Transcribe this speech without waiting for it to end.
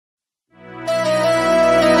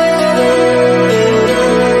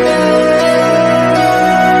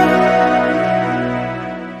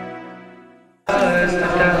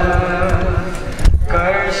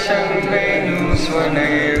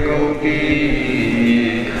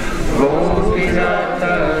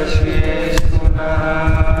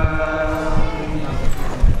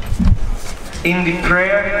in the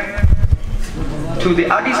prayer to the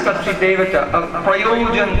Adhistatri Devata of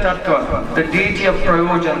Prayojan Tattva, the deity of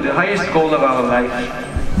Prayojan, the highest goal of our life.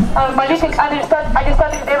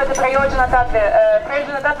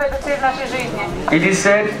 It is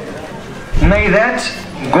said, may that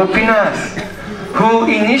Gopinath, who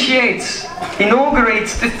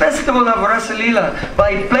inaugurates the festival of Rasalila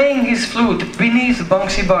by playing his flute beneath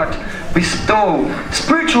Vamsivat, bestow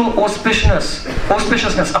spiritual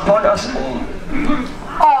auspiciousness upon us all.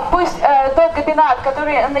 Пусть тот Гопинат,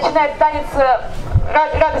 который начинает танец,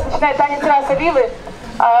 радость начинает танец раса Лилы,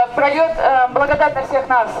 прольет благодать на всех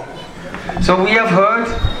нас. So we have heard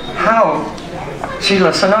how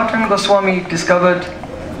Srila Sanatana Goswami discovered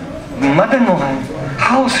Madan Mohan,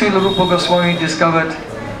 how Srila Rupa Goswami discovered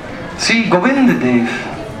Sri Govinda Dev,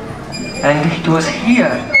 and it was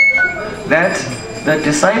here that the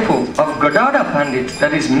disciple of Gadada Pandit,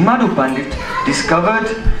 that is Madhu Pandit, discovered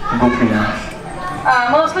Gopinath.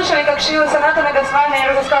 Мы услышали, как Шрила Санатана Госвами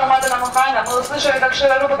разыскал Мадана Мохана, мы услышали, как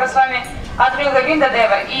Шрила Рупа Госвами открыл Говинда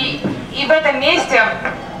Дева, и в этом месте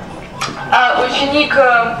ученик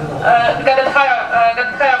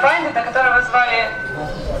Гададхара Пандита, которого звали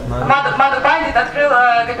Мадhu Пандит, открыл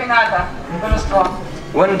Гопината, божество.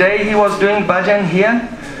 One day he was doing bhajan here,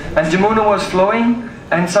 and Jamuna was flowing,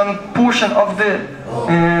 and some portion of the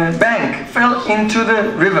bank fell into the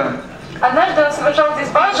river. Однажды он совершал здесь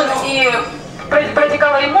баджан, и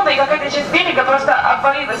протекала Ямуна, и какая-то часть берега просто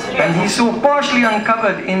обвалилась. And he saw partially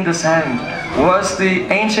uncovered in the sand was the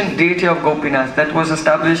ancient deity of Gopinath that was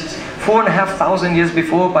established 4,500 years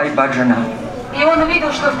before by Bhadranath. И он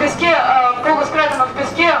увидел, что в песке, полуспрятанном в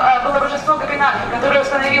песке, было божество Гопината, которое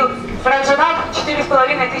установил Браджанат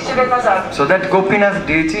 4,500 лет назад. So that Gopinath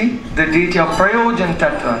deity, the deity of Prayojan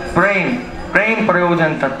Tattva, Prem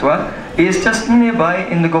Prayojan Tattva, is just nearby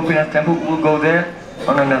in the Gopinath temple. We'll go there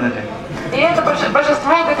on another day. И это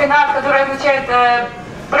божество Гопинат, которое означает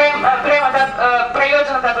Праyojan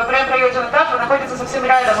Tattva, находится совсем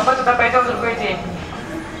рядом, мы туда пойдем в другой день.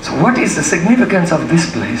 So what is the significance of this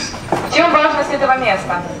place? В чем важность этого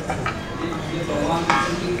места?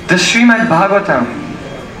 The Srimad Bhagavatam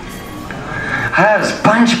has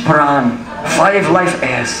Panch Pran, 5 life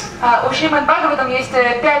airs. У Шримад Бхагаватам есть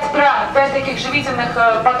 5 пран, 5 таких живительных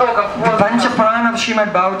потоков. The Panch Pran of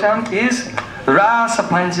Srimad Bhagavatam is Rasa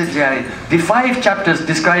Panchadhyay, the 5 chapters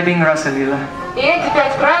describing Rasa Lila. И эти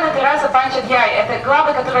 5 пран это Раса Панчадьяй, это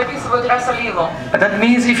главы, которые описывают Раса Лилу. That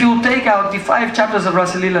means if you take out the 5 chapters of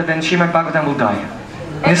Rasa Lila, then Srimad Bhagavatam will die.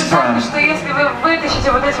 Это значит, что если вы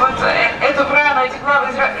вытащите вот эту прану, эти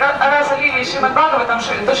главы из Раса Лили и Шримад Бхагаватам,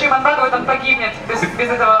 то Шримад Бхагаватам погибнет без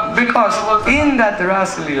этого. Because in that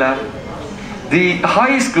Rasa Lila, the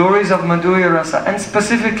highest glories of Madhurya Rasa, and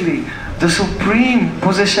specifically the supreme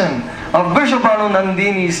position of Vrishabhanu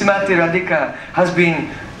Nandini Srimati Radhika, has been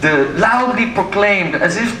loudly proclaimed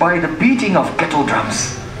as if by the beating of kettle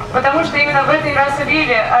drums. Потому что именно в этой Расе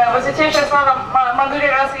Лиле высочайшая слава Мадхурьи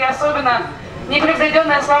Расы и особенно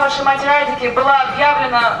непревзойденная слава Шримати Радхики была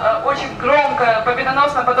объявлена очень громко,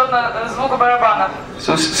 победоносно, подобно звуку барабанов.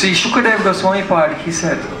 So Sri Shukadev Goswami Pad, he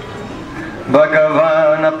said,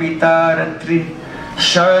 Bhagavan apitaratri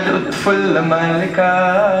Shad utfulla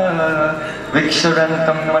malika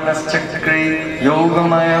Viksharantam manaschakri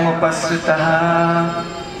Yogamayam upasritaha.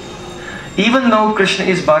 Even though Krishna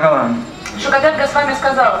is Bhagavan, Шукадев Госвами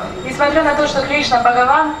сказал, несмотря на то, что Кришна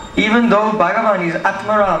Бхагаван, even though Bhagavan is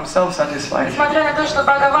Atmaram, self-satisfied, несмотря на то, что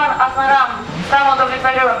Бхагаван Атмарам,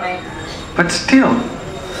 самоудовлетворенный, but still,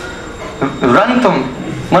 Rantam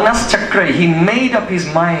Manaschakra, he made up his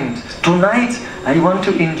mind, tonight I want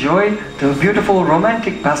to enjoy the beautiful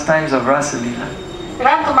romantic pastimes of Rasa Lila.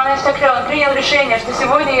 Ранту Манашчакре, он принял решение, что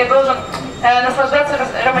сегодня я должен наслаждаться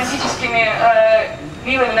романтическими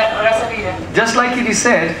лилами на Раса Лиле. Just like it is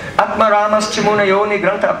said, Atmaramas Chamunayoni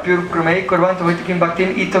Granta Parikrama Kurvanta Vitikim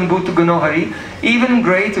Bhaktin Itam Bhutu Gunohari, even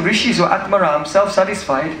great rishis or Atmaram,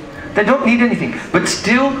 self-satisfied, they don't need anything, but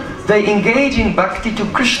still they engage in bhakti to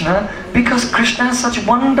Krishna because Krishna has such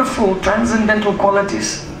wonderful transcendental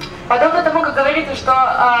qualities. Подобно тому, как говорится, что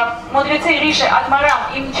мудрецы Риши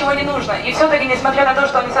Атмарам, им ничего не нужно, и все-таки, несмотря на то,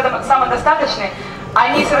 что они самодостаточны,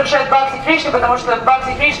 они совершают бхакти Кришны, потому что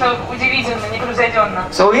бхакти Кришна удивительно, непревзойденно.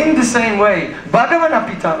 So in the same way, Bhagavan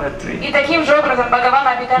Apitaratri. И таким же образом Бхагаван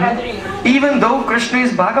Апитаратри. Even though Krishna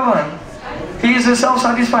is Bhagavan, he is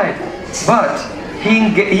self-satisfied, but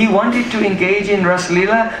he wanted to engage in Rasa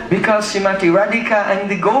Lila because Srimati Radhika and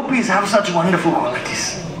the gopis have such wonderful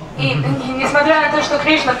qualities. И несмотря на то, что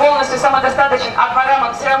Кришна полностью самодостаточен, Атмарам,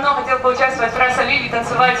 он все равно хотел поучаствовать в Раса Лиле,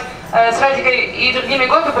 танцевать с Радикой и другими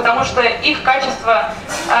гопи, потому что их качества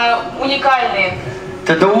уникальные.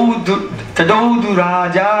 Tadodu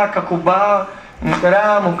Raja Kakuba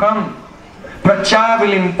Karamukam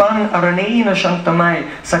Prachavilimpan Aranena Shantamai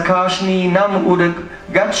Sakashni Nam Udag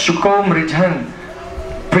Gatshukom Rijhan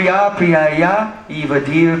Priya Priyaya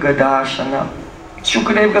Ivadir Gadashana.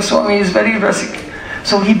 Shukadeva Goswami is very rasik.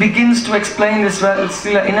 So he begins to explain this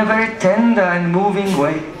Lila in a very tender and moving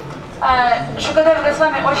way. Шукадева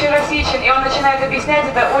Госвами очень расичен, и он начинает объяснять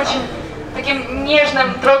это очень таким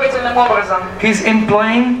нежным, трогательным образом. He's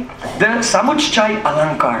employing the Samuchchai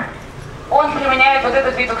Alankar. Он применяет вот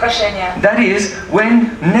этот вид украшения. That is,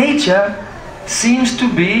 when nature seems to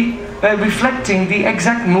be reflecting the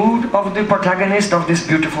exact mood of the protagonist of this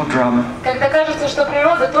beautiful drama. Когда кажется, что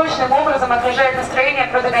природа точным образом отражает настроение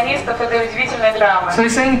протагонистов этой удивительной драмы. So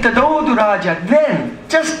he's saying, Tado Udaraja, then,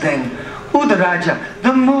 just then, Udaraja,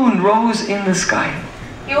 the moon rose in the sky.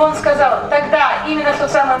 И он сказал, тогда, именно в тот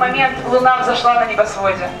самый момент, луна взошла на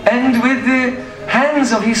небосводе. And with the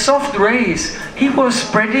hands of his soft rays, he was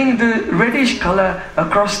spreading the reddish color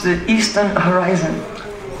across the eastern horizon.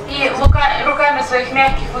 И руками своих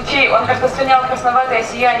мягких лучей он распространял красноватое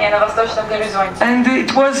сияние на восточном горизонте. And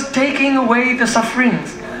it was taking away the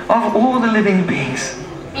sufferings of all the living beings.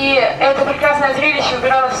 И это прекрасное зрелище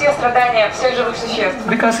убирало все страдания всех живых существ.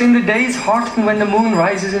 Because in the day it's hot, and when the moon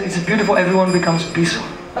rises and it's beautiful, everyone becomes peaceful.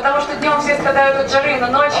 Потому что днем все страдают от жары, но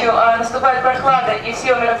ночью наступает прохлада, и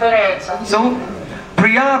все умиротворяются. So,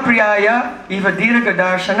 Priya Priyaya Ivadir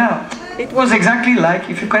Gadarshana. It was exactly like,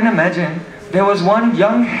 if you can imagine, there was one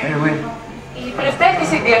young heroine. И представьте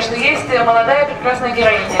себе, что есть молодая прекрасная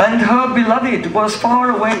героиня. And her beloved was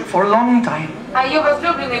far away for a long time. А ее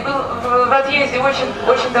возлюбленный был в отъезде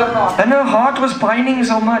очень давно. And her heart was pining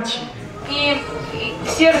so much. И в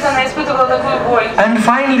сердце она испытывала такую боль. And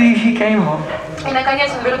finally he came home. И наконец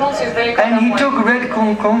он вернулся издалека And he домой. took red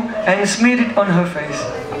kumkum and smeared it on her face.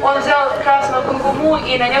 Он взял красную кумкуму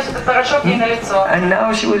и нанес этот порошок ей на лицо. And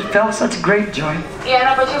now she felt such great joy. И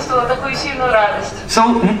она почувствовала такую сильную радость.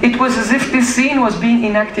 So it was as if this scene was being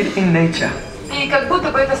enacted in nature. И как будто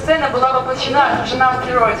бы эта сцена была воплощена, отражена в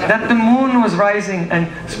природе. That the moon was rising and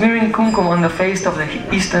smearing kumkum on the face of the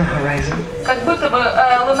eastern horizon. Как будто бы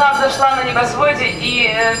луна взошла на небосводе и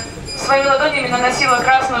своими ладонями наносила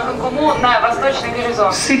красную кумкуму на восточный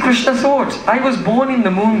горизонт. See, Krishna thought, I was born in the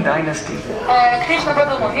moon dynasty. Кришна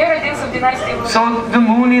подумал, я родился в династии Луны. So the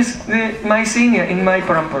moon is my senior in my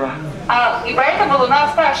parampara. И поэтому луна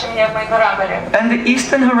старше меня в моей парампаре. And the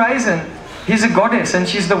eastern horizon, he's a goddess and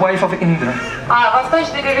she's the wife of Indra. А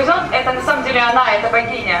восточный горизонт, это на самом деле она, это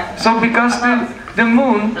богиня. So because the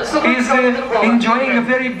moon is enjoying a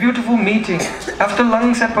very beautiful meeting after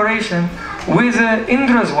long separation with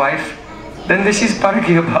Indra's wife, then this is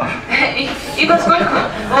Parikrama. И поскольку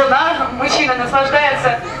луна, мужчина,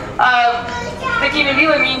 наслаждается такими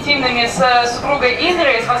милыми, интимными с супругой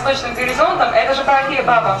Индры, с восточным горизонтом, это же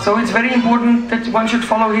Пarikrama. So it's very important that one should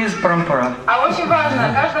follow his parampara. А очень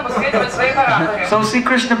важно каждому следовать своей парампаре. So Sri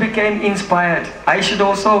Krishna became inspired. I should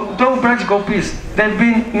also, though Braj Gopis,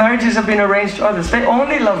 marriages have been arranged to others. They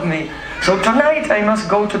only love me. So tonight I must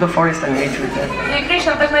go to the forest and meet with them. И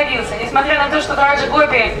Кришна вдохновился, несмотря на то, что Браджа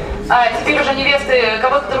Гопи теперь уже невесты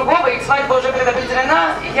кого-то другого, их свадьба уже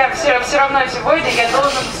предопределена, я все равно сегодня я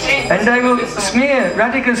должен встретиться. And I will smear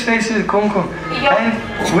Radhika's face with kumkum, and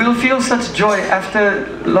we'll feel such joy after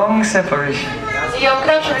long separation. И я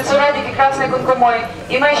украшу лицо Радхики красной кумкумой,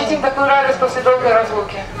 и мы ощутим такую радость после долгой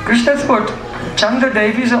разлуки. Krishna thought,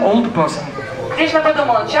 Chandradev is an old person. Кришна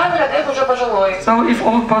подумал, Чандрадев уже пожилой. So if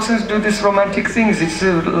old persons do these romantic things, it's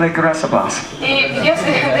like rasabas. И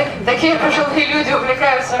если такие пожилые люди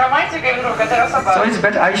увлекаются романтикой вдруг, это расабас. So it's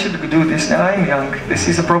better I should do this now. I'm young. This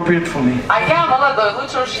is appropriate for me. А я молодой,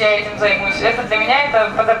 лучше уж я этим займусь. Это для меня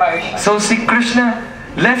это подобающе. So Sri Krishna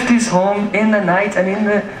left his home in the night, and in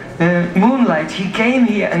the moonlight he came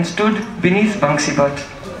here and stood beneath Vamsivat.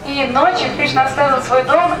 И ночью Кришна оставил свой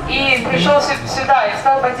дом и пришел сюда и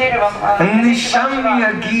встал под деревом.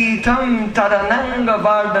 Nishamya Geetam Tadananga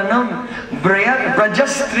Vardhanam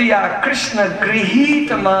Brajastriya Krishna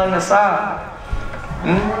Grihita Manasa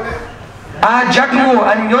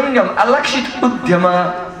Ajagmo Anyonyam Alakshit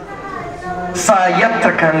Udyama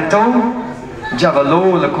Sayatra Kanto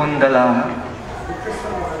Javalola Kundala.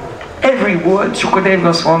 Every word Shukadeva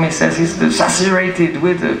Goswami says is saturated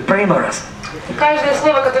with prema rasa. Каждое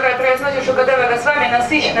слово, которое произносит Шукадева Госвами,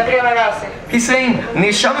 насыщено прямой расой. He's saying,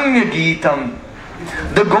 Nishamya Geetam.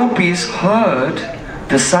 The gopis heard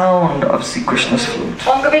the sound of Sri Krishna's flute.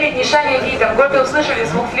 Он говорит, Нишамья Гитам, гопи услышали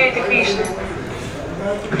звук флейты Кришны.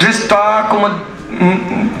 Drista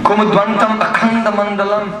Kumudvantam Akhanda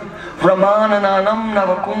Mandalam Ramanananam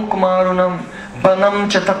Navakumkumarunam Banam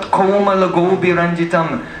chatat komala gobi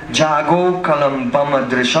ranjitam jago kalam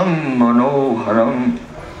bamadrisham manoharam.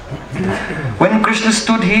 When Krishna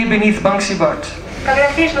stood here beneath Vamsivat,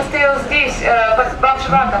 Когда Кришна стоял здесь, под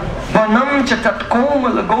Вамсиватом, Banam chatat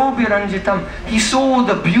komala gobi ranjitam, he saw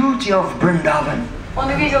the beauty of Vrindavan. он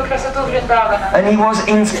увидел красоту Вриндавана And he was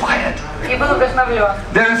inspired. и был вдохновлен.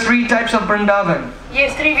 There are three types of Vrindavan.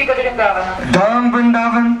 Есть три вида Вриндавана. Dham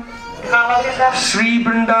Vrindavan, Dhama Вриндаван, Sri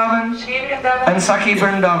Vrindavan, Шри Вриндаван and Sakhi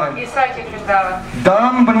Vrindavan. и Саки Вриндаван.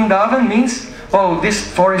 Dham Vrindavan means, oh, this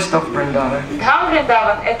forest of Vrindavan. Dham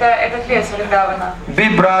Вриндаван — это этот лес Вриндавана.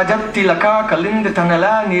 Vibrajat tilaka kalinda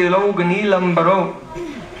tanala niloga nilambaro.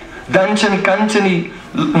 Danchan kanchani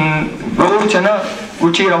rochana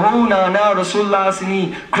uchiraho nana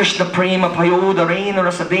rasulasini Krishna prema payodarena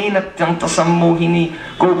rasadena tyanta sammohini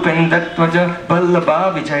gopendatvaja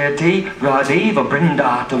ballabha vijayate radeva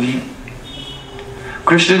brindatavi.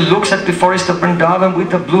 Krishna looks at the forest of Vrindavan with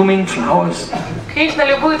the blooming flowers. Кришна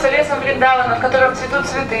любуется лесом Вриндавана, в котором цветут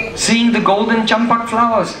цветы. Seeing the golden champak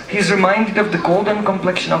flowers, he is reminded of the golden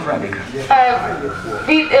complexion of Radhika.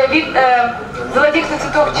 Вид золотистых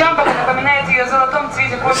цветов чампака напоминает ее о золотом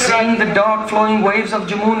цвете кожи Seeing the Радхи. dark flowing waves of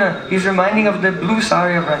Jamuna, he is reminding of the blue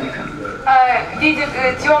sari of Radhika. Видит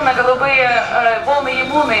темно-голубые волны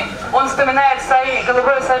Ямуны, он вспоминает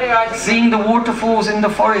голубой сари Радхи. Seeing the waterfalls in the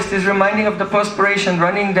forest is reminding of the perspiration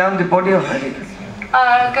running down the body of Radhika.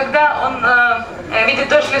 Когда он видит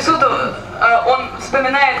дождь в лесу, то он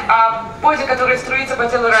вспоминает о поте, который струится по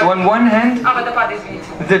телу So Радхи. on one hand, Водопад, извините.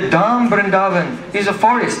 the Dham Vrindavan is a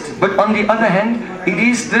forest, but on the other hand, it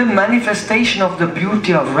is the manifestation of the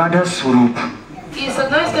beauty of Radha's Swarup. И с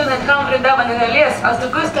одной стороны Dham Vrindavan это лес, а с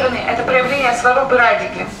другой стороны это проявление Сварупы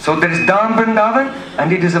Радхики. So there is Dham Vrindavan,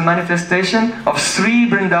 and it is a manifestation of Sri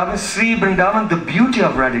Vrindavan, the beauty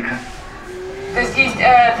of Radhika. То есть есть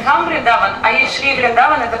Dham Vrindavan, а есть Шри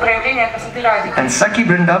Вриндаван, это проявление красоты Радхики. And Sakhi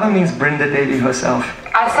Vrindavan means Brinda Devi herself,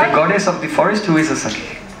 the goddess of the forest who is a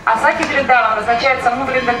Sakhi. А Саки Вриндаван означает саму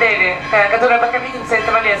Вриндадеви, которая покровительница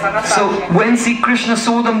этого леса на So самом деле. when Sri Krishna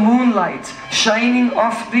saw the moonlight shining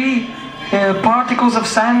off the particles of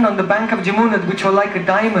sand on the bank of Jamuna, which were like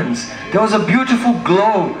diamonds, there was a beautiful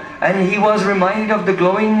glow, and he was reminded of the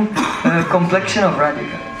glowing complexion of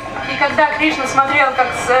Radhika. И когда Кришна смотрел, как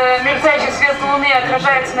мерцающий свет луны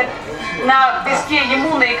отражается на песке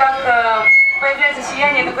Ямуны, и как появляется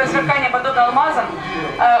сияние, такое сверкание подобно алмазам,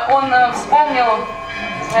 он вспомнил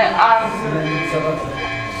о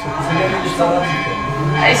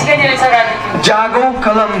сиянии лица Радхики. Jago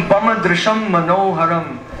kalam bamadrisham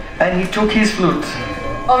manoharam, and he took his flute.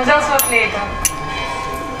 Он взял свою флейту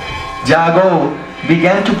Jago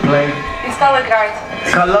began to play. и стал играть.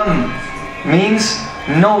 Kalam means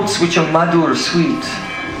notes which are madur, sweet.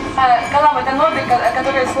 Калам — это ноты,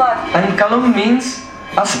 которые сладкие. And kalam means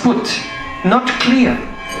asput, not clear.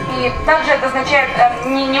 И также это означает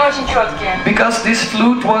не очень четкие. Because this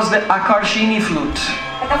flute was the Akarshini flute.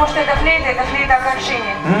 Потому что это флейта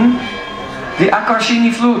Акаршини. The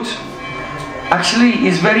Akarshini flute actually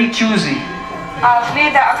is very choosy. А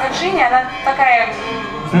флейта Акаршини, она такая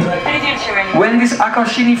придирчивая. When this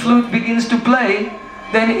Akarshini flute begins to play,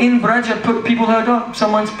 then in Braja people heard, oh,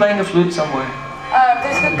 someone's playing a flute somewhere. То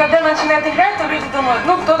есть, когда начинает играть, то люди думают,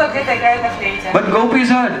 ну, кто-то где-то играет на флейте. But gopis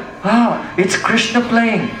heard, it's Krishna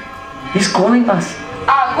playing. He's calling us.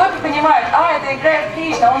 А гопи понимают, это играет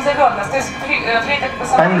Кришна, он зовет нас. То есть, флейта как бы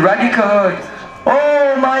сама. And Radhika heard,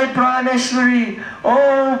 oh my Praneshwari,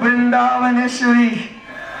 oh Vrindavaneshwari,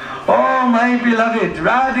 oh my beloved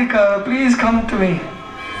Radhika, please come to me.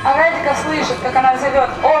 А Радхика слышит, как она зовет,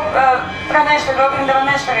 Пранешвари,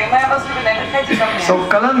 Вриндаванешвари, моя возлюбленная, приходи ко мне. So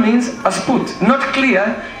kalam means asput, not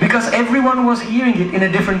clear, because everyone was hearing it in a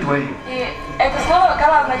different way. И это слово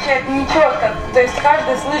кала означает нечетко, то есть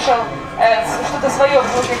каждый слышал что-то свое в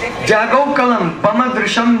звуке этой флейты. Jago kalam,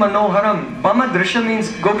 bamadrisham manoharam. Bamadrisha means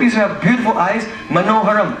gopis who have beautiful eyes,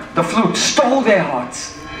 manoharam, the flute, stole their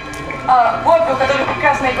hearts. Гопи, у которых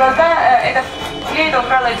прекрасные глаза, эта флейта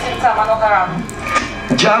украла их сердца, Манохарам.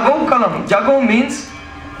 Jago kalam. Jago means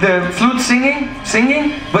the flute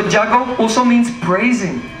singing, but jago also means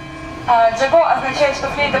praising. Джаго означает, что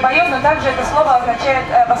флейта поет, но также это слово означает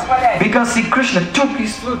восхвалять. Because see, Krishna took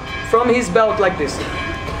his flute from his belt like this.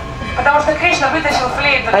 Потому что Кришна вытащил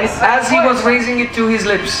флейту And из своего as he was пояса, raising it to his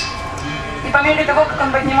lips, и по мере того, как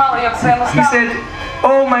он поднимал ее к своим he устам, said,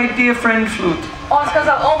 oh my dear friend flute, он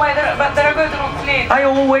сказал, о мой дорогой друг флейта, I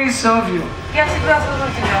always serve you. я всегда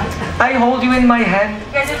служу тебе, I hold you in my hand,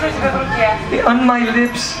 я держу тебя в руке, on my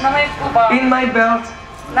lips, на моих губах, in my belt.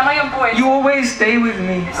 На моем поясе. You always stay with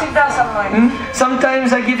me. Ты всегда со мной.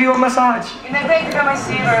 Sometimes I give you a massage Иногда я тебя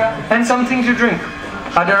массирую. and something to drink.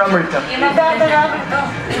 Adaramrita. Иногда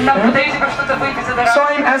нам даю тебе что-то выпить за So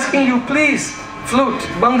I'm asking you, please, flute,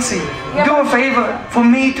 Bangsi, do a favor for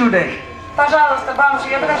me today. Пожалуйста, бабушка,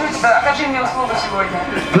 я прошу тебя, окажи мне услугу сегодня.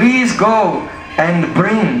 Please go and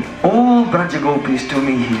bring all Brajagopis to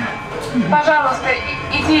me here. Пожалуйста,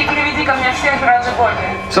 иди и приведи ко мне всех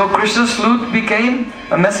Браджа-гопи. So Krishna's flute became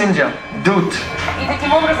a messenger, Dut. И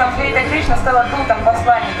таким образом флейта Кришна стала дутом,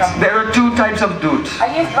 посланником. There are two types of Dut. А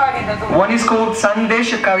есть два вида дута. One is called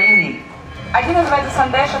Sandeshakarini. Один называется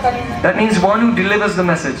Сандеша Калини. That means one who delivers the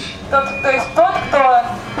message. То есть тот, кто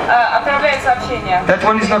отправляет сообщение. That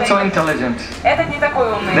one is not so intelligent. Этот не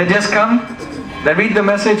такой умный. They just come, they read the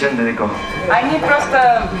message and then they go. Они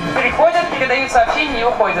просто приходят, передают сообщение и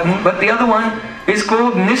уходят. But the other one is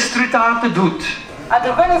called Nistritata Dut. А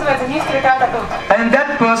другой называется Нистритата Дут. And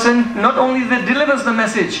that person not only that delivers the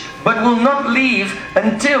message, but will not leave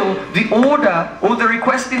until the order or the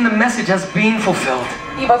request in the message has been fulfilled.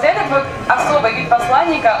 И вот этот вот особый вид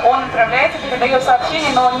посланника, он отправляется, передает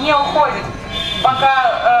сообщение, но он не уходит,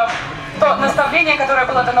 пока то наставление, которое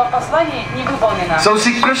было дано в послании, не выполнено. So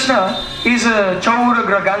Sri Krishna is a Chaura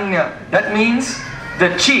Graganya. That means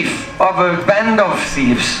the chief of a band of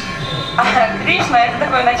thieves. А Кришна это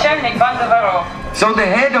такой начальник банды воров. So the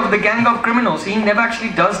head of the gang of criminals, he never actually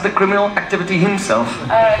does the criminal activity himself.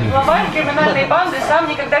 Главарь криминальной банды сам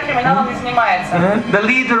никогда криминалом не занимается. The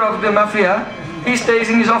leader of the mafia, he stays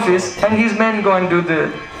in his office and his men go and do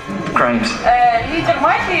the crimes. Лидер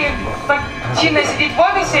мафии чинно сидит в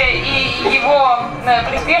офисе, и его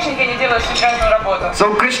приспешники не делают всю грязную работу.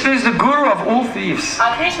 So Krishna is the guru of all thieves.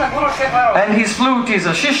 А Кришна гуру всех воров. And his flute is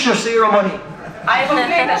a Shishya ceremony. А его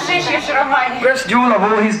флейта Шишья Ширамани. Press jewel of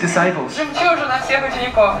all his disciples. Жемчужина всех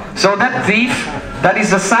учеников. So that thief, that is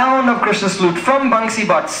the sound of Krishna's flute from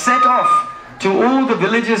Vamsivat, set off to all the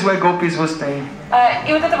villages where gopis were staying.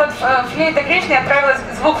 И вот эта вот флейта Кришны отправилась,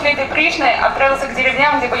 звук флейты Кришны отправился к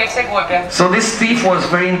деревням, где были все гопи. So this thief was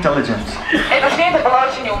very intelligent. Эта флейта была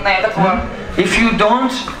очень умная, этот вор. If you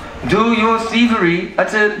don't do your thievery at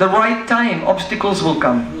the right time, obstacles will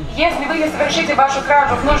come. Если вы не совершите вашу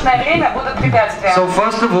кражу в нужное время, будут препятствия. So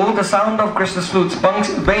first of all, the sound of Krishna's flutes,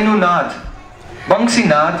 Venunad,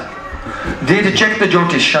 Bangsinad, did check the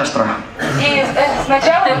Jyotish Shastra. И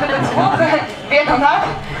сначала вот этот звук Венунат,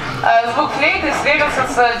 звук флейты сверился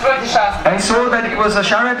с Джоти Шастрой. And saw that it was a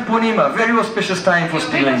Sharad Purnima, very auspicious time for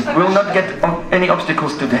stealing. We will not get any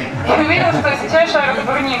obstacles today. И увидел, что сейчас Шарад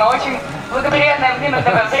Пурнима, очень благоприятное время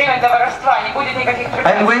для воровства, не будет никаких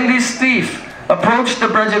препятствий. And when this thief approached the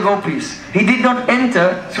Brajagopis, he did not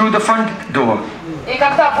enter through the front door. И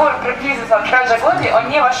когда вор приблизился к Браджа-гопи, он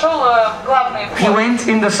не вошел в главный He вход. went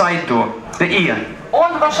in the side door, the ear.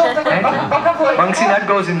 Он вошел в такой боковой Bangsinad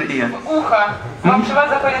goes in the ear. ухо. Вамсиват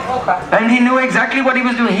заходит в ухо. And he knew exactly what he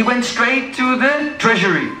was doing. He went straight to the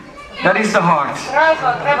treasury. That is the heart. Сразу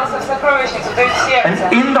отправился в сокровищницу, то есть в сердце.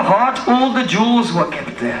 And in the heart, all the jewels were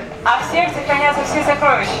kept there. А в сердце хранятся все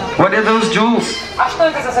сокровища. What are those jewels? А что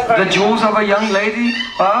это за The сокровища? jewels of a young lady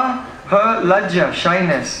are her lajja,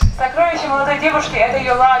 shyness. Сокровище молодой девушки – это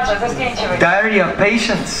ее ладжа, застенчивость. Darya,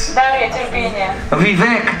 patience. Дарья – терпение.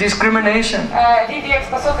 Vivek, discrimination. Вивек –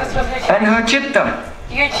 способность развлечения. And her chitta.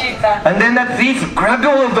 Ее чита. And then that thief grabbed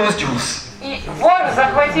all of those jewels И вор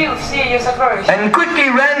захватил все ее сокровища. and quickly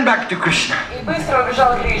ran back to Krishna. И быстро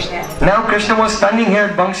убежал к Кришне. Now Krishna was standing here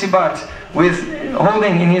at Vamsivat with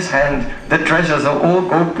holding in his hand the treasures of all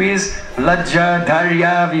gopis, Lajja,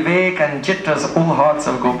 Darya, Vivek and Chittas, all hearts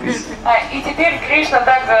of gopis. И теперь Кришна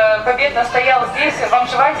так победно стоял здесь, в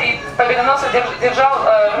Вамшивате, и победоносно держал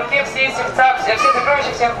в руке все сердца, все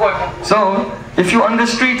сокровища всех гопи. So, if you're on the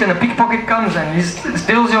street and a pickpocket comes and he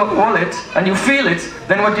steals your wallet and you feel it,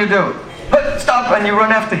 then what do you do? Stop and you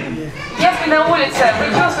run after him. Если на улице вы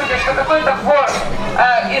чувствуете, что какой-то вор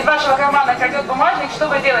из вашего кармана крадет бумажник, что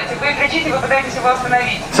вы делаете? Вы кричите, вы пытаетесь его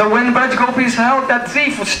остановить. So when Braj Gopis held that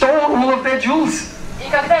thief stole all of their jewels, И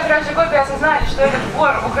когда Браджа-гопи осознали, что этот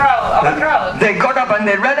вор обокрал их, they got up and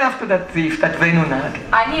they ran after that thief, that Venunad.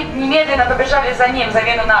 они немедленно побежали за ним, за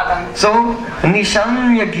Венунатом. So,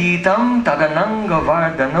 Nishamya Geetam Tadananga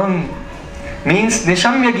Vardhanam means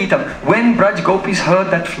Nishamya Geetam. When Braj Gopis heard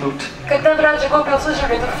that flute, Когда Браджа-гопи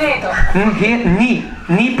услышали эту флейту, here,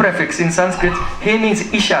 ni prefix in Sanskrit, here means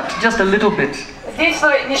ishat, just a little bit. здесь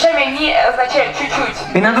слово «нишами» «ни» означает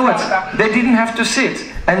чуть-чуть. In other words, they didn't have to sit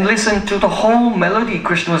and listen to the whole melody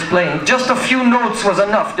Krishna was playing. Just a few notes was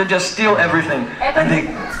enough to just steal everything. And they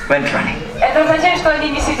went running. Это означает, что они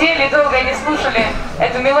не сидели долго и не слушали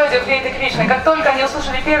эту мелодию флейты Кришны. Как только они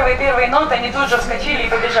услышали первые ноты, они тут же вскочили и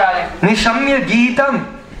побежали. Nishamya Geetam.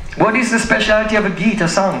 What is the speciality of a Gita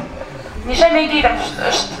song? Нишамья Гитам.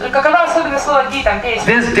 Какова особенность слова Гитам, песня?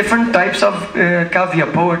 There's different types of kavya,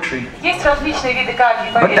 поetry. Есть различные виды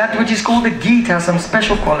кавьи, But поэзии. that which is called a Gita has some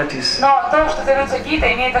special qualities. Но то, что зовется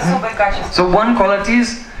Гита, имеет особые качества. So one quality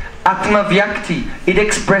is Atma Vyakti. It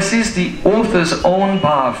expresses the author's own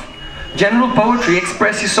bhav. General poetry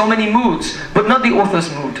expresses so many moods, but not the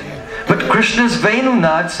author's mood. But Krishna's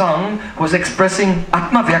Venunad song was expressing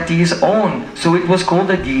Atma Vyakti, his own, so it was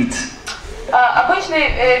called a Gita.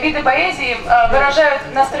 Обычные виды поэзии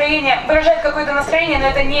выражают какое-то настроение, но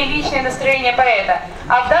это не личное настроение поэта.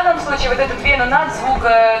 А в данном случае вот этот Венунад, звук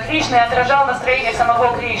Кришны, отражал настроение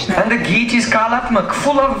самого Кришны. And the Gita is Kalatmak,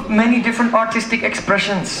 full of many different artistic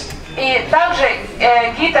expressions. И также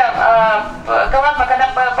Гита, Калатмак, она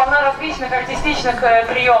полна различных артистичных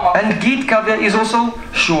приемов. And Gita Kavya is also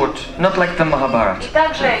short, not like the Mahabharata. И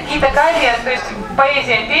также Гита Кавья, то есть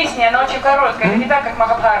поэзия песни, она очень короткая, это не так, как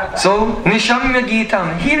Махабхарата. So, Nishamya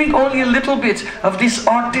Geetam, hearing only a little bit of this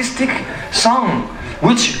artistic song,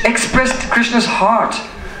 which expressed Krishna's heart,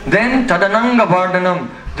 then Tadananga Vardhanam,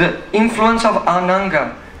 the influence of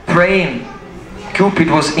Ananga, Prem, Cupid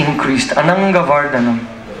was increased, Ananga Vardhanam.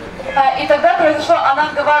 И тогда произошло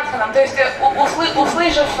Ананга Вардханам, то есть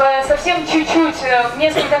услышав совсем чуть-чуть,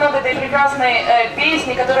 несколько нот этой прекрасной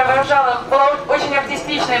песни, которая была очень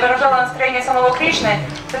артистичной, выражала настроение самого Кришны,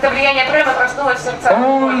 это влияние Према проснулось в сердцах.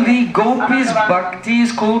 Only Gopis Bhakti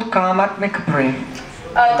is called Kamatmika Prem.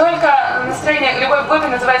 Только настроение, любовь Гопи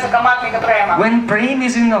называется Каматмика Према. When Prem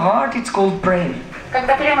is in the heart, it's called Prem.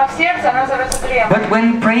 Когда према в сердце, она называется према. But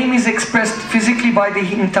when Prem is expressed physically by the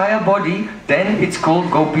entire body, then it's called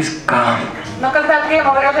Gopis Kam. Но когда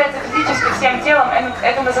према выражается физически всем телом,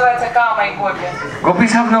 это называется кама и гопи.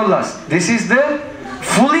 Gopis have no lust. This is the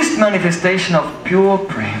fullest manifestation of pure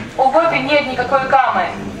Prem. У гопи нет никакой камы.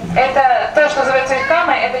 Это то, что называется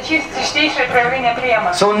камой, это чистейшее проявление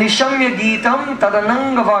према. So Nishamya Geetam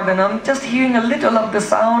Tadananga Vardhanam, just hearing a little of the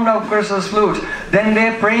sound of Krishna's flute, then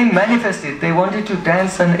their Prem manifested. They wanted to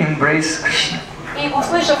dance and embrace Krishna. И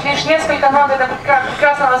услышав лишь несколько нот этого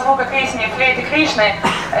прекрасного звука песни флейты Кришны,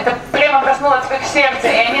 это према проснулось в их сердце,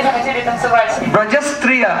 и они захотели танцевать с ним.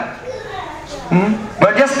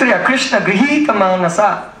 Brajastriya, Krishna Grihita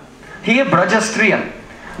Manasa. Here Brajastriya.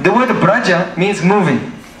 The word Braja means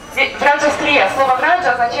moving. Браджастрия, слово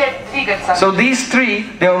браджа означает двигаться. So these three,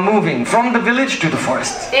 they are moving from the village to the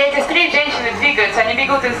forest. И эти три женщины двигаются, они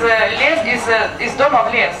бегут из дома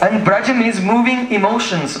в лес. And Braja means moving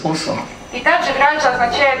emotions also. И также браджа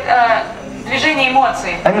означает движение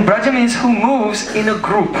эмоций. And Braja means who moves in a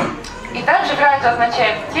group. И также браджа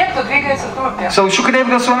означает те, кто двигается в группе. So Shukadeva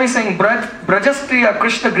Goswami is saying Brajastriya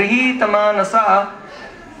Krishna Grihita Manasa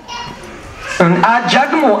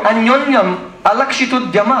Ajagmo Anyonyam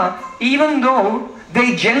Alakshitudyama, even though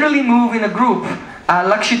they generally move in a group,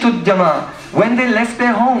 Alakshitudyama, when they left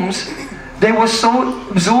their homes, they were so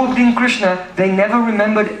absorbed in Krishna, they never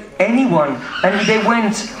remembered anyone, and they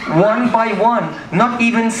went one by one, not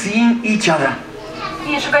even seeing each other.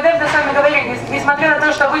 И Шукадев Госвами говорит, несмотря на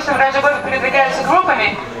то, что обычно браджа-гопи передвигаются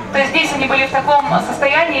группами, то здесь они были в таком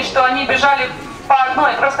состоянии, что они бежали по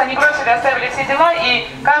одной, просто они бросили, оставили все дела, и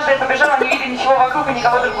каждая побежала, не видя ничего вокруг и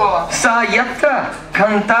никого другого. Sa yatra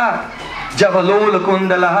kanta javalola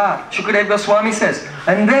kundalaha, Shukadeva Goswami says,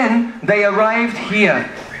 and then they arrived here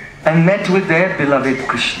and met with their beloved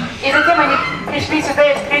Krishna. И затем они пришли сюда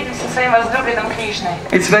и встретились со своим возлюбленным Кришной.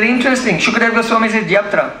 It's very interesting. Shukadeva Goswami said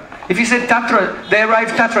yatra. If he said Tatra, they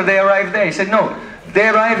arrived there. He said no, they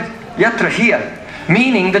arrived yatra, here.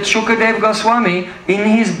 Meaning that Shukadeva Goswami, in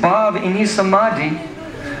his bhav, in his samadhi,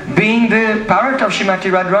 being the parrot of Srimati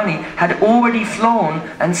Radharani, had already flown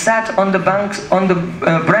and sat on the banks, on the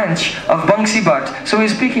branch of Vamsivat. So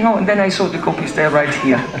he's speaking, oh, and then I saw the gopis, they're right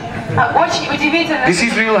here. Очень удивительно. This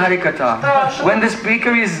is real Harikatha, when the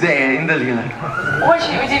speaker is there in the Lila.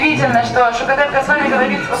 Очень удивительно, что Шукадев Госвами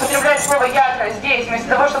говорит, употребляет слово ятра здесь, вместо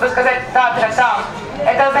того, чтобы сказать татра там.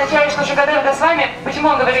 Это означает, что Шукадев Госвами, почему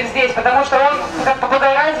он говорит здесь? Потому что он, как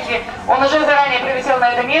попугай Радхи, он уже заранее прилетел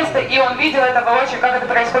на это место, и он видел это воочию, как это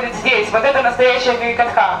происходит здесь. Вот это настоящая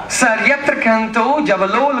Харикатха. Saryatra kanto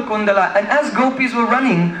javalola kundala, and as gopis were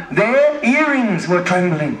running, their earrings were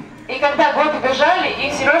trembling. И когда гопи бежали,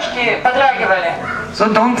 их сережки подрагивали. So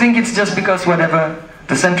don't think it's just because whatever,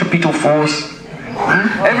 the centripetal force.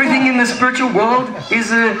 Everything in the spiritual world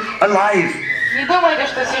is alive. Не думайте,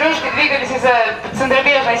 что сережки двигались из-за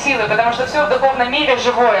центробежной силы, потому что все в духовном мире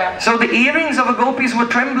живое. So the earrings of the gopis were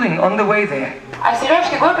trembling on the way there. А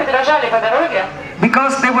сережки гопи дрожали по дороге,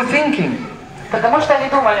 Because they were thinking, потому что они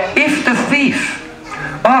думали, if the thief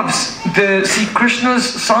of see Krishna's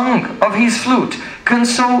song of his flute can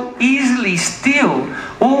so easily steal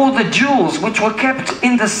all the jewels which were kept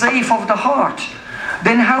in the safe of the heart,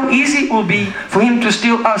 then how easy it will be for him to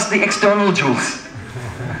steal us the external jewels.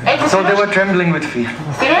 So they were trembling with fear.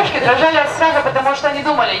 Сережки дрожали от страха, потому что они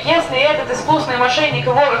думали, если этот искусный мошенник и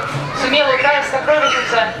вор сумел украсть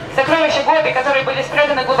сокровища гопи, которые были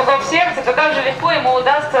спрятаны глубоко в сердце, то как же легко ему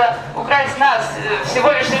удастся украсть нас,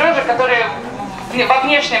 всего лишь сережек, которые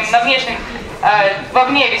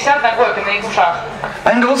вовне висят на гопе, на их ушах.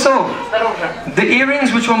 And also, Снаружи. the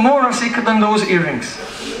earrings which were more Rasika than those earrings.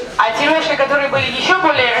 А сережки, которые были еще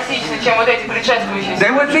более эротичны, чем вот эти предшествующие.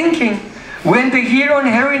 They were thinking, when the hero and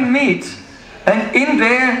heroine meet, and in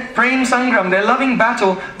their Prem Sangram, their loving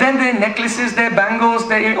battle, then their necklaces, their bangles,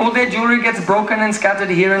 all their jewelry gets broken and scattered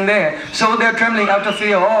here and there. So they're trembling out of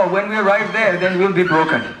fear. Oh, when we arrive there, then we'll be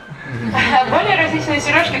broken. Более различные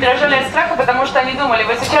сережки дрожали от страха, потому что они думали,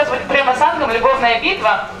 вот сейчас будет Према Сангам, любовная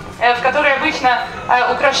битва, в которой обычно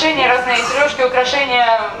украшения, разные сережки, украшения,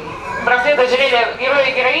 браслеты, ожерелья героя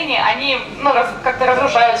и героини, они как-то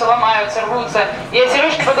разрушаются, ломаются, рвутся. И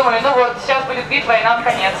сережки подумали, ну вот, сейчас будет битва и нам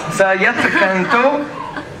конец.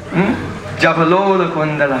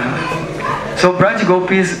 So Braj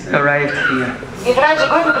Gopis arrived here. И Браджа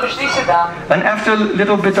Гопи пришли сюда. And after a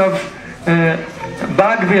little bit of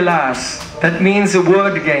Bhagvilas, that means the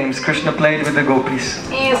word games Krishna played with the gopis.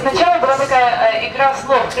 И сначала была такая игра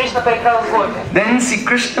слов, Кришна поиграл с гопи. Then see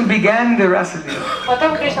Krishna began the Rasalila.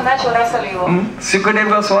 Потом Кришна начал Расалилу. Sukadeva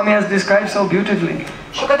Goswami has described so beautifully.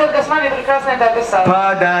 Шукадев Госвами прекрасно это описал.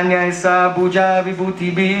 Padanyasa Bhuja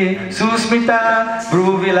Vibhutibi Susmita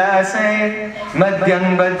Bhruvilase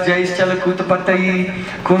Madhyan Vajjais Chalakutapatai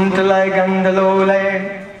Kuntalai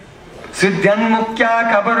Gandalole Siddhyan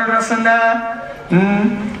Mukhya Kabar Rasana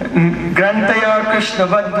Grantaya Krishna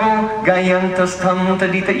Vadhu Gayantastham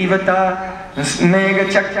Tadita Ivata Mega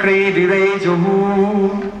Chakre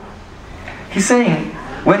Virejohu. He's saying,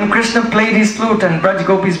 when Krishna played his flute and Braj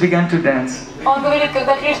Gopis began to dance, Он говорит,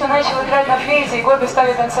 когда Кришна начал играть на флейте и гопи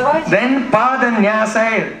стали танцевать, then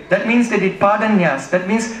Padanyasa, that means they did Padanyas, that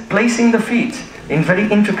means placing the feet in very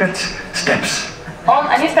intricate steps.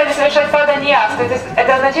 Они стали совершать паданьяс.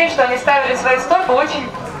 Это означает, что они ставили свои стопы очень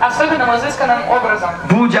особенным, изысканным образом.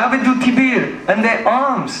 Bhujavidutibir, and their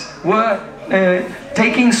arms were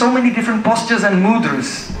taking so many different postures and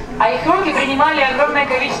mudras. А их руки принимали огромное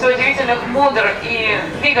количество удивительных мудр и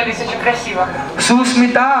двигались очень красиво.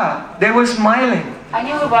 Susmita, they were smiling.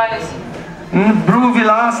 Они улыбались.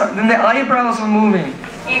 Bhruvilasa, then their eyebrows were moving.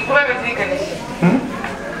 И их брови двигались.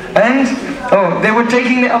 And they were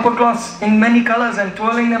taking the upper cloths in many colors and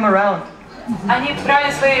twirling them around. Они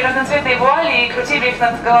брали свои разноцветные вуали и крутили их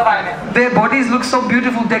над головами. Their bodies looked so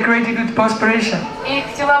beautiful, decorated with perspiration. Их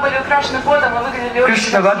тела были украшены потом и выглядели очень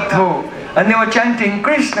Krishna красиво. Vadhu. And they were chanting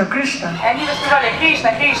Krishna, Krishna. И они воспевали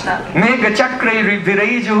Кришна, Кришна. Mega Chakre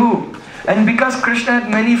Virejuhu. And because Krishna had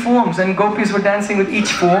many forms and gopis were dancing with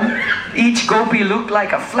each form, each gopi looked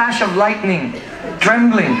like a flash of lightning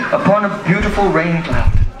trembling upon a beautiful rain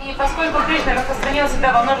cloud. И поскольку Кришна распространил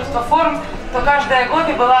себя во множество форм, то каждая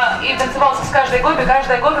гопи была, и танцевался с каждой гопи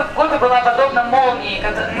была подобна молнии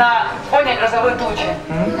на фоне грозовой тучи.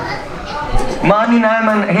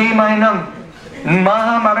 Maninam Hemainam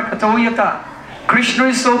Mahamarkatoyata. Krishna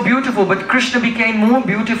is so beautiful, but Krishna became more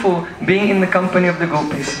beautiful being in the company of the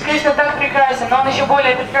gopis. Кришна так прекрасен, но он еще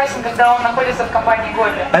более прекрасен, когда он находится в компании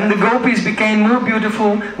гопи. And the gopis became more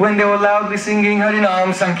beautiful when they were loudly singing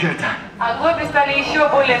Harinam Sankirtan. А гопи стали еще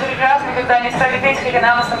более прекрасны, когда они стали петь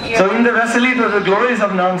Харинама Санкиртана. So in the Rasalila, the glories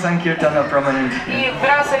of Nam Sankirtan are prominent. И в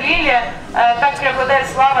Расалиле так преобладает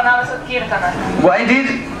слава Нама Санкиртана. Why did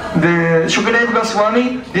the Shukadeva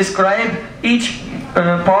Goswami describe each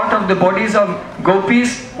part of the bodies of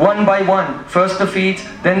gopis one by one? First the feet,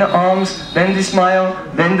 then the arms, then the smile,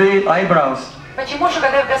 then the eyebrows. Почему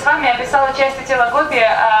Шукадев Госвами описала части тела гопи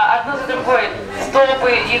одну за другой?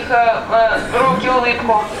 Стопы, их руки,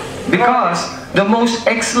 улыбку. Because the most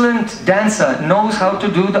excellent dancer knows how to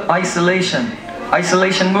do the isolation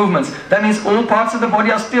movements. That means all parts of the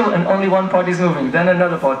body are still and only one part is moving. Then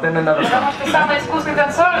another part, then another part. Потому что самый искусный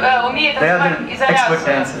танцор умеет танцевать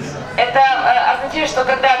изоляцию. Это означает, что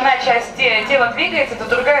когда одна часть тела двигается, то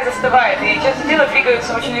другая застывает. И части тела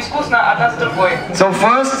двигаются очень искусно одна за другой. So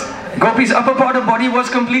first Gopi's upper part of body was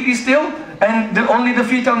completely still, and only the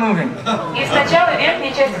feet are moving. И сначала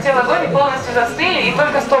верхние части тела Гопи полностью застыли, и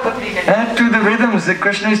только стопы двигались. And to the rhythms, the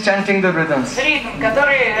Krishna is chanting the rhythms. Ритм,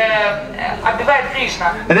 который отбивает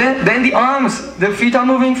Кришна. And then the arms, the feet are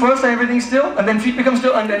moving first, everything's still, and then feet become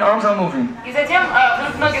still, and then arms are moving. И затем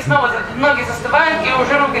ноги застывают, и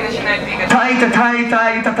уже руки начинают двигаться. Tai ta tai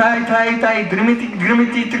tai ta tai tai tai grimiti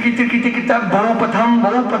grimiti tiki tiki tiki ta bo patam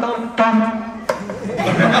tam.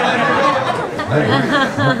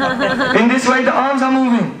 In this way the arms are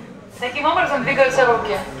moving. Таким образом двигаются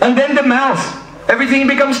руки. And then the mouth. Everything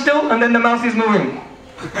becomes still, and then the mouth is moving.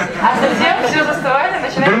 А затем все застывает и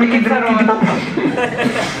начинает двигаться рот.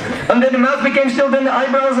 And then the mouth became still, then the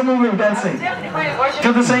eyebrows are moving, dancing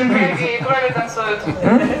to the same beat.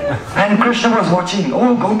 And Krishna was watching,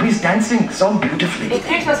 oh, gopis dancing so beautifully. И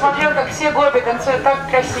Кришна смотрел, как все гопи танцуют так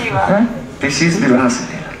красиво. This is the Rasa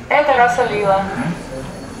Leela. Это Раса Лила.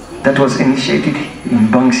 That was initiated in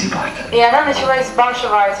Vamsivat. И она началась в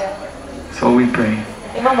Вамсивате. So we pray.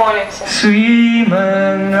 И мы молимся.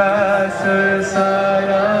 Sriman Rasa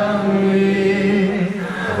Sarami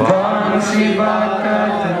Vamsivat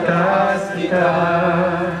Tattva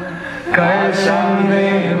Karsham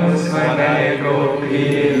Musvane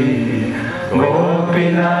Gopi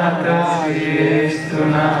Gopinata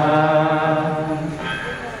Sristuna.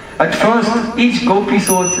 At first, each gopi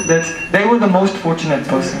thought that they were the most fortunate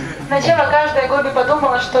person. Сначала каждая гопи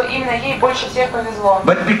подумала, что именно ей больше всех повезло.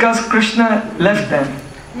 But because Krishna left them,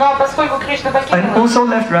 Но поскольку Кришна and покинул, also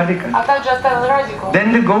left Radhika, а также оставил Радику,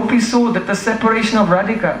 then the gopis saw that the separation of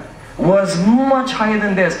Radhika was much higher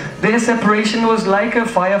than theirs. Their separation was like a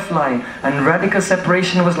firefly, and Radhika's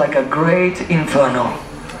separation was like a great inferno.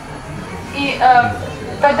 и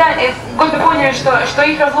тогда гопи поняли, что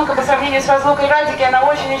их разлука по сравнению с разлукой Радики, она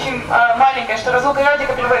очень-очень маленькая, что разлука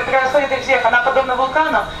Радика превосходит их всех, она подобна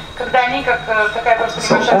вулкану, когда они как такая просто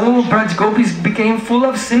небольшая. So all Braj gopis became full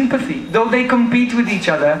of sympathy, though they compete with each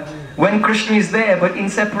other when Krishna is there, but in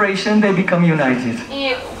separation they become united.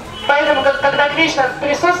 И поэтому, когда Кришна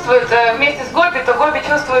присутствует вместе с гопи, то гопи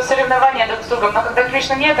чувствуют соревнования друг с другом, но когда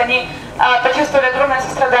Кришна нет, они почувствовали огромное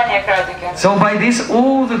сострадание к Радике. So by this,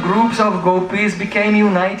 all the groups of gopis became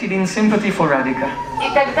united in sympathy for Radhika. И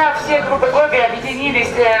тогда все группы гопи объединились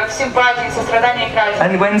в симпатии, сострадании к Радике.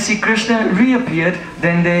 And when Sri Krishna reappeared,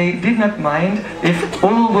 then they did not mind if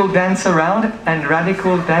all will dance around and Radhika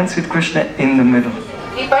will dance with Krishna in the middle.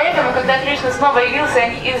 И поэтому, когда Кришна снова явился,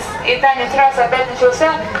 и танец раса опять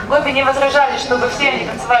начался, гопи не возражали, чтобы все они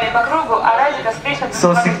танцевали по кругу, а Радика с Кришной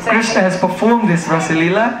So танцевали Sri в Krishna центре. has performed this Rasa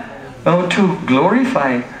Leela to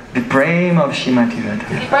glorify the Prem of Srimati Radha.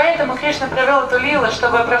 И поэтому Кришна провел эту лилу,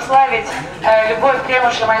 чтобы прославить любовь к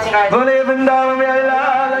Прему Шримати Ради. Bole Vrindavan Jai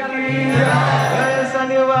Lala ki Jai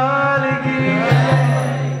Sanyawal ki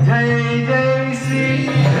Jai Jai Sri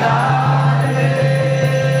Radhe.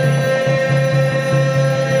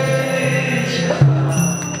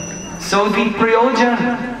 So the Prayojan,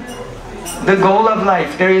 the goal of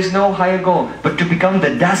life, there is no higher goal but to become the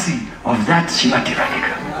dasi of that Srimati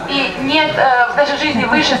Radhika. И нет в нашей жизни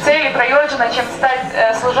выше цели Prayoджана, чем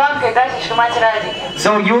стать служанкой Даси Шримати Радики.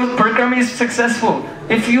 So your Parikrama is successful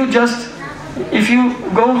if you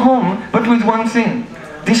go home but with one thing,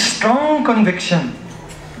 this strong conviction.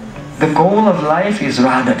 The goal of life is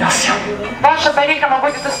Radha Dasya. Ваша Парикрама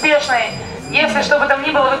будет успешной, если что бы там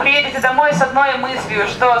ни было, вы приедете домой с одной мыслью,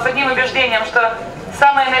 с одним убеждением, что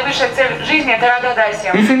самая наивысшая цель жизни — это Рада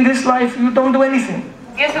Дасья. If in this life you don't do anything,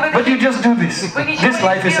 Если but you just do this, вы ничего this не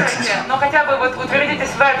life is делаете, successful. но хотя бы вот утвердитесь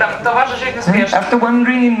в этом, то ваша жизнь успешна. After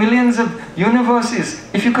wandering in millions of universes,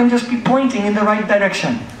 if you can just be pointing in the right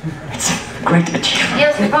direction, it's a great achievement.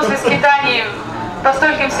 Если после скитаний по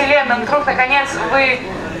стольким вселенным вдруг наконец вы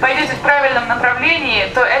пойдете в правильном направлении,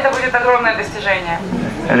 то это будет огромное достижение.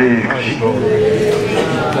 Hare Krishna.